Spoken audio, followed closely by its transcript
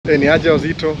Ni aje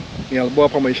wazito, ni Albo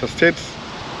hapa Maisha States.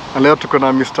 Na leo tuko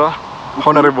na Mr.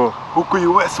 Honorable huku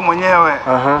US mwenyewe.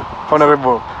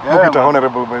 Honorable. Mukita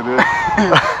Honorable by the way.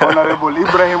 Honorable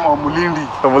Ibrahim wa Mulindi.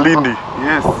 Mulindi.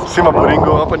 Yes. Sima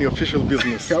Boringo, hapa ni official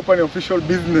business. Hapa ni official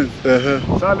business.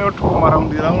 Sasa leo tuko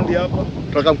round hapa.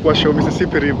 Tunataka mkua show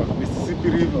Mississippi River. Mississippi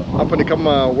River. Hapa ni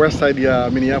kama west side ya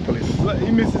Minneapolis.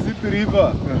 Hii Mississippi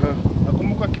River.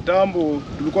 Nakumbuka kitambo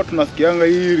tulikuwa tunasikianga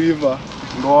hii river.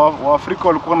 Ndo Waafrika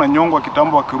walikuwa na nyongwa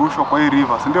kitambo wakirushwa kwa hii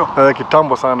river, si ndio?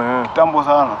 Kitambo sana. Kitambo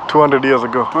sana. 200 years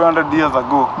ago. 200 years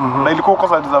ago. Na ilikuwa kwa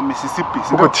side za Mississippi,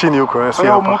 si ndio? Huko chini huko,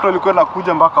 sio hapa. Mto ilikuwa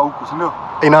inakuja mpaka huko, si ndio?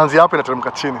 Inaanzia hapa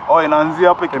inateremka chini. Inaanzia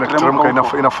hapa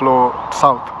ikiteremka ina flow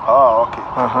south. Okay.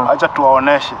 Acha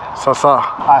tuwaoneshe. Sasa.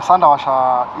 Sanda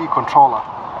washa hii controller.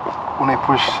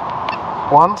 Unaipush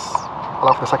once,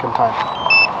 alafu the second time.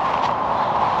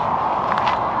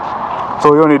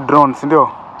 So hiyo ni drone, si ndio?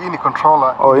 Hii ni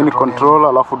controller. Hii ni controller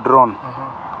alafu drone.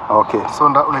 Okay. So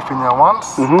unaifinya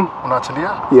once, unaachilia,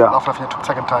 alafu unafinya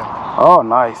second time.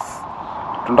 Nice.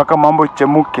 Tunataka mambo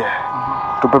ichemuke.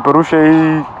 Tupeperushe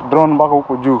hii drone mpaka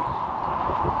huko juu.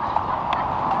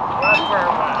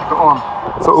 Iko on.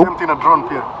 So same thing na drone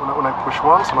pia. Push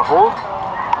once, una hold.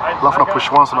 Alafu na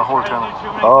push once, una hold tena.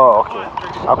 Okay.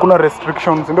 Hakuna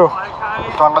restrictions, ndio?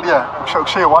 Tutaangalia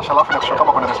ukishaiwasha alafu inakusha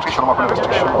kama kuna restriction ama kuna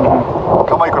restriction.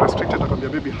 Kama iko restricted itakwambia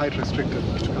baby height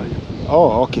restricted kitu kama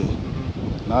hiyo. Okay.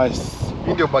 Nice.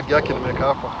 Hii ndio bag yake nimeweka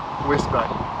hapa, waist bag.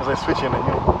 As I switch in and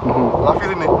alafu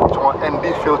hizi ni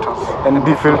ND filters.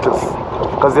 ND filters.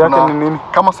 Kazi yake ni nini?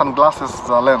 Kama sunglasses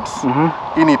za lens.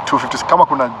 Hii ni 250. Kama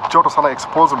kuna joto sana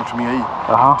expose unatumia hii.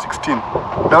 16.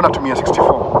 Leo natumia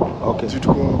 64. Okay.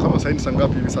 Tuko kama saa hizi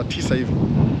ngapi hivi? Saa 9 hivi.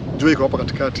 Jua iko hapa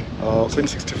katikati. So ni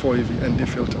 64 hivi ND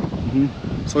filter.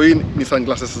 So hii ni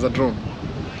sunglasses za drone.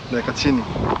 Naweka chini.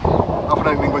 Alafu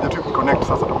na ningoja tu connect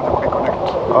sasa tutakuja connect.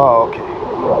 Okay.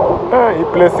 Hii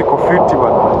place iko fiti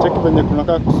bwana. Check venye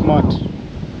kunakaa kusmart.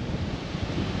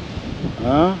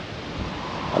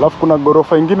 Alafu kuna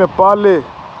gorofa ingine pale.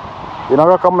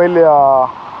 Inakaa kama ile ya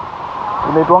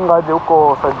inaitwanga aje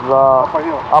huko side za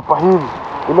hapa hivi.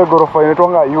 Ile gorofa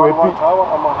inaitwanga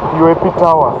UAP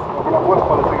Tower. Kuna boat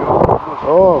pale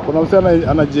sasa. Kuna msee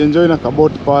anajienjoy na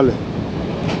kabot pale.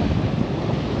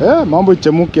 Mambo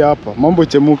ichemuke hapa. Mambo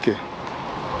ichemuke.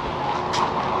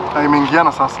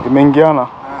 Imeingiana sasa. Imeingiana.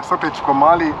 So tuchukua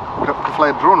mahali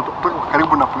ukifly drone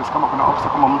karibu na place kama kuna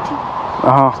obstacle kama mti.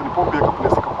 So ni popi ya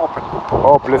place iko open.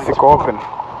 Place iko open.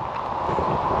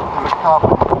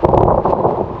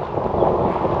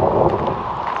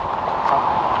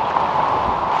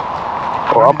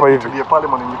 Hapa hivi. Tulia pale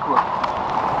mwana nilikuwa.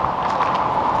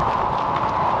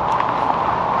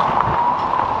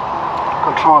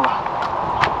 Controller.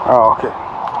 Okay.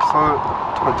 So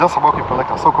tuko just about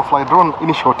kupeleka. So ku fly drone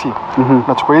ini shorty.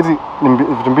 Nachukua hizi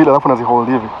vitu mbili alafu nazihold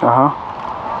hivi.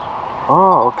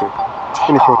 Okay.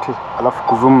 Ini shorty. Alafu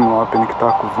kuzoom wapi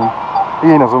nikitaka kuzoom.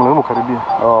 Hii ina zoom lazima karibia.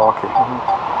 Okay.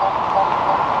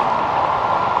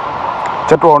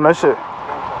 Chetu waoneshe.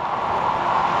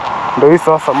 Ndio hii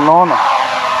sasa mnaona?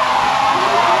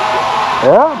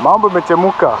 Mambo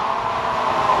imechemuka.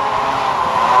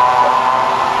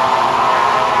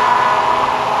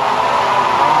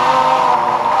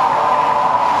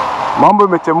 Mambo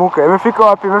imechemuka. Imefika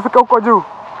wapi? Imefika huko juu.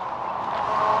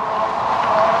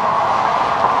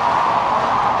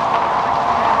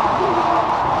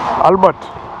 Albert,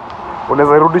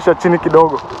 unaweza irudisha chini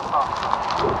kidogo?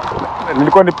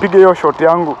 Nilikuwa nipige hiyo shot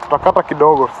yangu, tutakata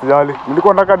kidogo, sijali.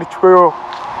 Nilikuwa nataka nichukue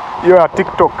hiyo ya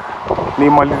TikTok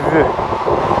niimalizie.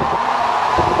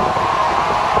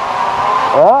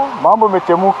 Mambo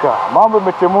imechemuka, mambo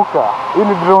imechemuka. Hii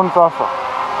ni drone sasa.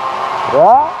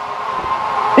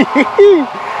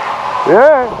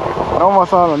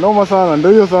 Noma sana,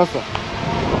 ndio hiyo sasa.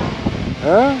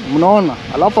 Mnaona?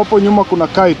 Alafu hapo nyuma kuna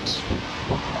kite.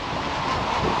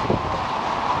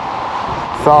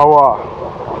 Sawa.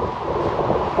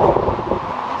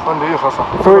 So ndio hiyo sasa.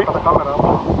 So kamera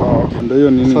hapa. Ndio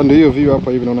hiyo nini? So ndio hiyo view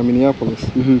hapa hivi naona Minneapolis.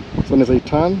 So naweza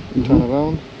turn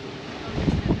around.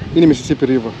 Hii ni Mississippi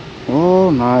River.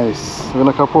 Nice.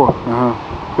 Inakaa poa.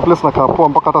 Hii place inakaa poa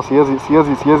mpaka hata siwezi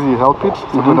help it.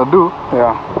 So what I do?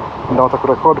 Ndio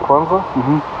nitakurecord kwanza.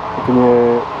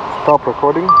 Kwenye stop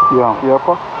recording. Hii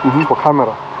hapa. Kwa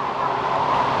camera.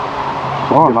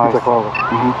 Nice.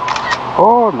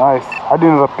 Nice. Hadi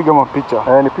unaweza piga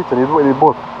mapicha. Ni picha ni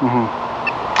both.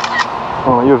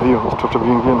 Hiyo view, mtoto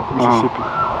vingine Mississippi.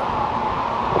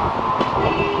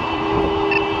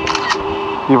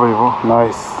 Hivyo.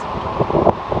 Nice.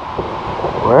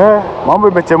 Mambo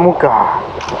imechemuka.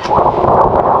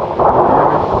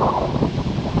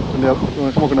 Ndio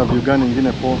kama kuna view gani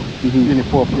nyingine poa. Hii ni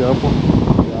poa pia hapo.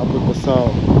 Hapo iko sawa.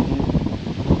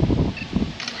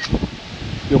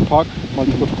 Yo park,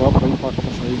 multiple tuko hapa hii park hapa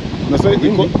sasa hivi. Na sasa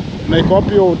iko wapi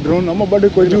hiyo drone ama bado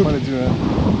iko juu? Pale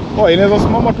juu. Oh, inaweza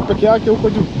simama tu peke yake huko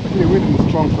juu. Lakini wind ni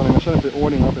strong sana. Inashana pe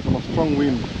warning hapa kama strong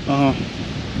wind.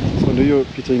 So ndio hiyo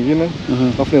picha nyingine.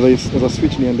 Alafu naweza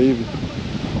switch niende hivi.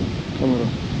 Kamera.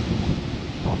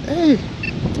 Hey.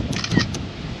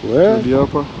 Wewe ndio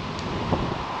hapa.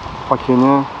 Park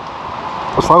yenyewe.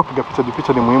 Usahau kupiga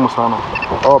picha ni muhimu sana.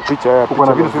 Oh, picha ya uko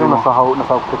na video nasahau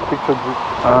kupiga picture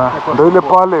juu. Ndio ile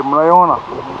pale mnaiona.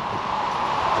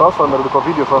 Sasa narudi kwa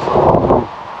video sasa.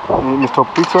 Ni stop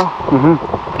picha.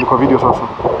 Ni kwa video sasa.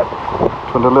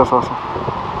 Tuendelee sasa.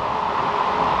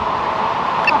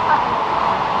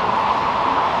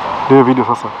 Ndio video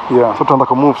sasa. Yeah. Sasa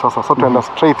tunaenda move sasa. Sasa tuenda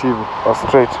straight hivi.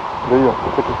 Straight. Ndio.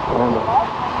 Tunaenda.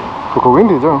 Tuko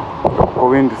windy jo. Kwa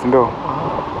windy si ndio?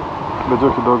 Ndio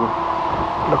kidogo.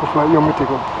 Na kufanya hiyo miti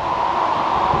kwa.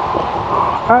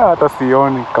 Hata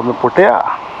sioni kamepotea.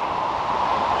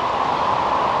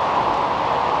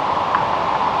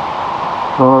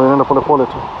 Naenda pole pole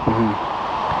tu.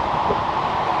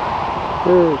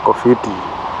 Kofiti.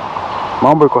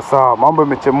 Mambo iko sawa, mambo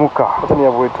imechemuka. Hata ni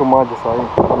avoid tu maji saa hii.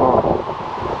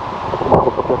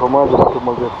 Kwa maji na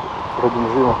tumwagie friji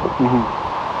mzima.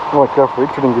 Kwa kiafu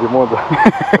hiki ni ngiri moja.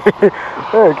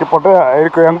 Kipotea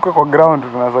iliko yanguka kwa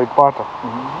ground tunaweza ipata.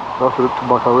 Alafu to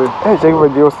back away. Check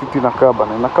video city inakaa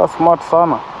bana. Inakaa smart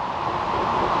sana.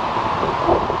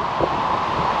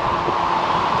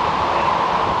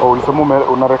 Oh, ulisema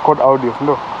una record audio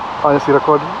ndio? Yes,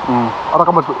 record. Hata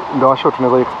kama ndio shot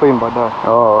tunaweza explain baadaye.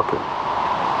 Oh, okay.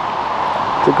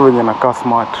 Check venye inakaa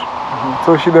smart.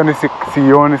 So shida ni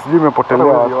sioni, sijui imepotelea.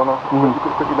 Ina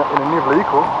nivel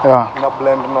iko. Ina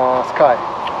blend na sky.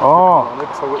 Oh.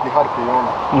 Ni hard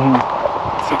kuiona.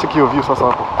 So check your view sasa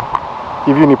hapo.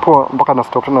 Hivi ni poa mpaka na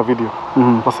stop tena video.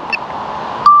 Basi.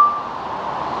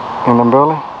 Ina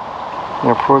mbele. Ni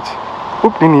approach.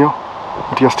 Nini hiyo?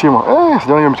 Mti ya stima.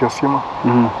 Sijaona hiyo mti ya stima.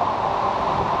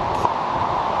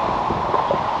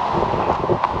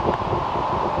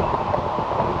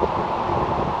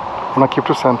 Una keep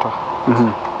to center.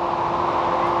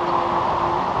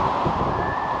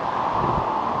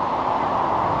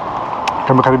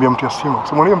 Tumekaribia mti ya stima.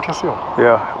 Simuona hiyo mti ya stima?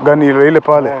 Yeah. Gani ile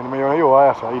pale? Nimeiona hiyo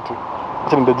waya saa hii tu.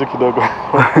 Acha niende kidogo.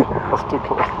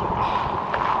 Astuko.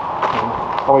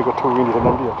 Kama iko tu windy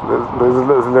tunaambia.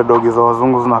 Ndio zile dogi za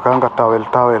wazungu zinakaanga towel.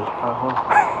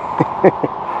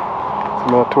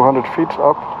 Sima 200 feet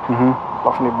up.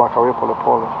 Alafu ni back away pole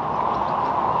pole.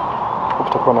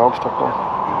 Obstacle na obstacle.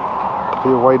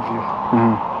 Hiyo wide view.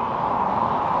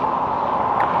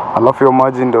 Alafu hiyo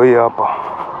maji ndio hii hapa.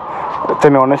 Acha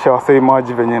nionyeshe wasei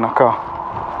maji venye inakaa.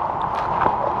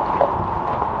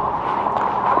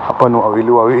 Hapa ni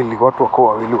wawili, watu wako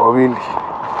wawili.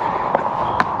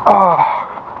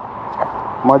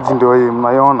 Maji ndio hii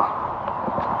mnaiona.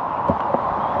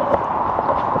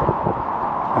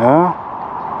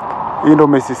 Hii ndio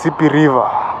Mississippi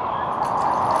River.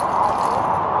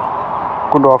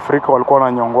 Kundo Afrika walikuwa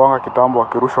wananyongwanga kitambo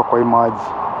wakirushwa kwa hii maji.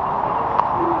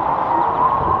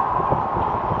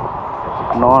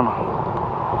 Unaona?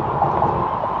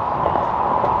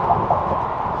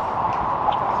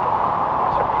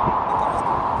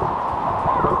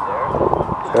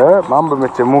 Mambo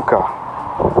imechemuka.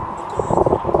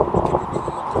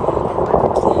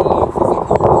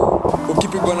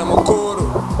 Ukipigwa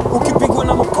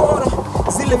na mokoro,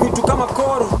 zile vitu kama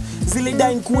koro, zile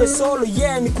dai nikuwe solo,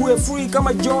 nikuwe free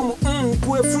kama Jomo,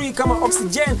 nikuwe free kama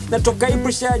oxygen, natoka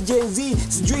Ibra Gen Z,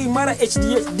 sijui mara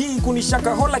HDFD,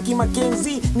 kunishaka hola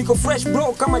kimakenzi, niko fresh bro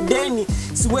kama Denny,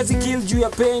 siwezi kill juu ya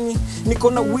penny,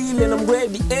 niko na wheel and I'm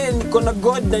ready, niko na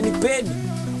God na nipedi.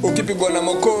 Ukipigwa na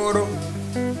mokoro,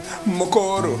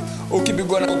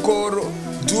 ukipigwa na mokoro,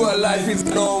 jua life is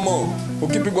normal.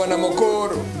 Ukipigwa na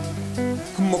mokoro,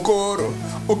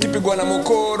 ukipigwa na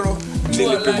mokoro,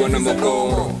 nilipigwa na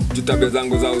mokoro, jutabia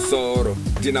zangu za usoro,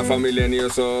 jina familia ni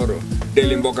osoro,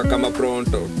 daily mboka kama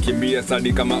pronto, kimbia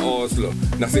sadi kama Oslo,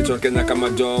 na sicho Kenya kama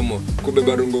Jomo,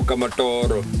 kubeba rungu kama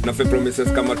toro, na fe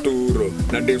promises kama turo,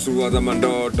 na dimsu waza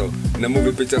mandoto, na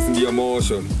movie pictures ndiyo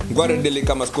motion. Ngware daily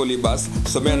kama school bus,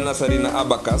 somea nasari na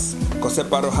abacus,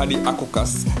 koseparo hadi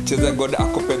akukas, cheze god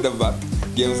akopede vat,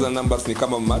 geuza numbers ni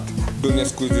kama mat, dunia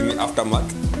squeeze ni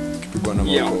aftermath. Ukipigwa na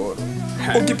mokoro,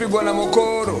 ukipigwa na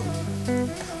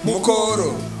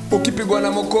mokoro, ukipigwa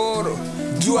na mokoro,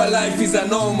 jua life is a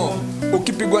normal.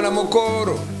 Ukipigwa na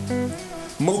mokoro,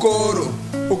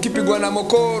 ukipigwa na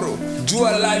mokoro,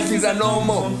 jua life is a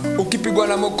normal. Ukipigwa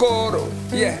na mokoro,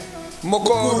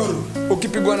 mokoro,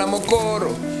 ukipigwa na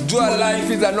mokoro, Jua life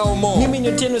is a no more. Mimi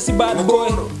nyoteno si bad boy.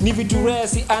 Ni vitu rare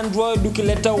si Android.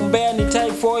 Ukileta umbea ni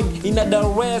typhoid. Ina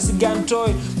rare si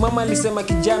gantoy. Mama alisema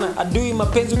kijana adui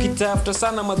mapenzi ukitafuta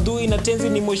sana madui na tenzi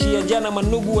ni moshi ya jana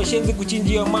manugu washenzi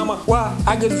kuchinjia mama. Wa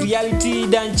I guess reality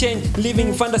don't change.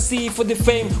 Living fantasy for the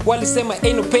fame. Walisema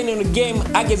ain't no pain in the game.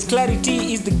 I guess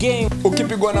clarity is the game.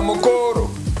 Ukipigwa na mokoro.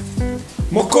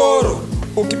 Mokoro.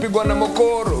 Ukipigwa na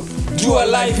mokoro. Jua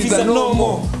life is a no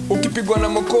more. Ukipigwa na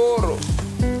mokoro.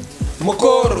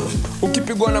 Mokoro.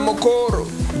 Ukipigwa na mokoro.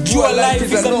 Jua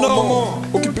life is a no more.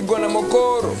 Ukipigwa na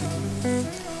mokoro.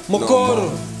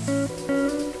 Mokoro.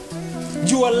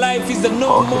 Jua life is a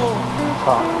no more.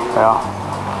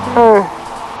 Yeah.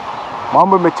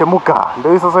 Mambo imechemuka.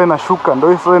 Ndio sasa inashuka,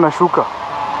 ndio sasa inashuka.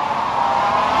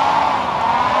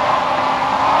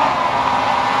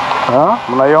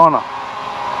 Mnaiona?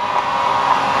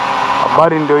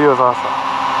 Habari ndio hiyo sasa.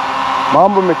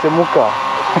 Mambo imechemuka.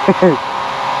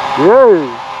 Yey.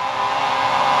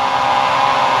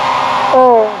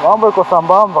 Mambo iko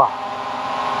sambamba.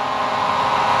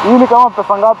 Hii ni kama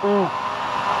pesa ngapi hii?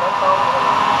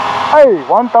 Hey,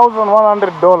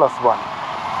 $1,100 bwana.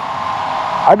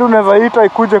 Hadi unaweza ita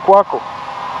ikuje kwako.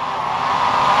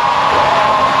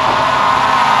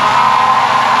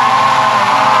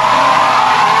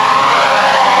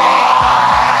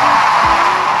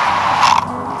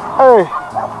 Hey,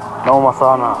 naoma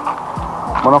sana.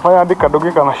 Mnafanya hadi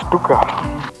kadogi kanashtuka.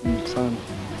 Sana.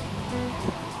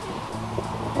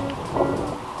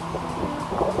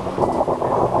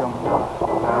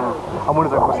 Amoni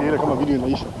za kosi ile kama video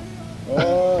inaisha.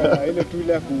 Ile tu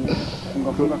ile ya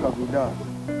kufunga kabuda.